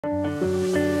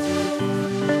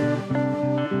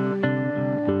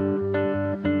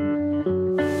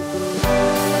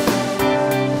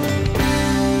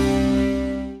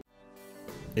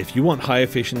If you want high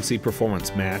efficiency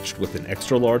performance matched with an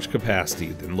extra large capacity,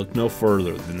 then look no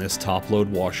further than this top load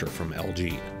washer from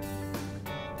LG.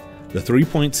 The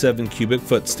 3.7 cubic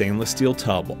foot stainless steel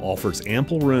tub offers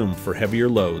ample room for heavier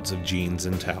loads of jeans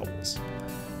and towels.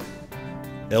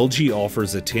 LG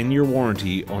offers a 10-year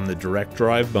warranty on the direct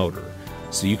drive motor,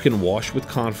 so you can wash with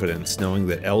confidence knowing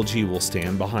that LG will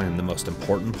stand behind the most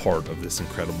important part of this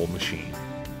incredible machine.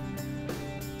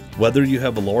 Whether you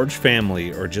have a large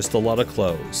family or just a lot of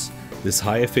clothes, this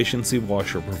high-efficiency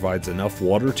washer provides enough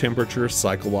water temperature,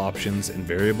 cycle options, and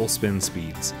variable spin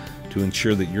speeds to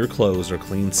ensure that your clothes are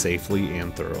cleaned safely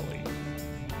and thoroughly.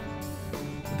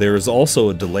 There is also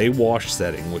a delay wash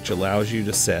setting which allows you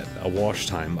to set a wash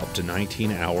time up to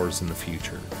 19 hours in the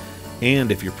future.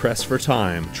 And if you're pressed for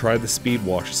time, try the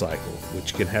SpeedWash Cycle,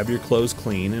 which can have your clothes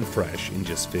clean and fresh in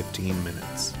just 15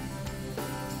 minutes.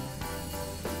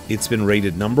 It's been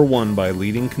rated #1 by a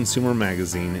leading consumer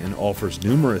magazine and offers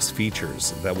numerous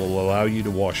features that will allow you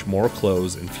to wash more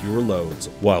clothes and fewer loads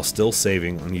while still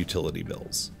saving on utility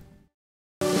bills.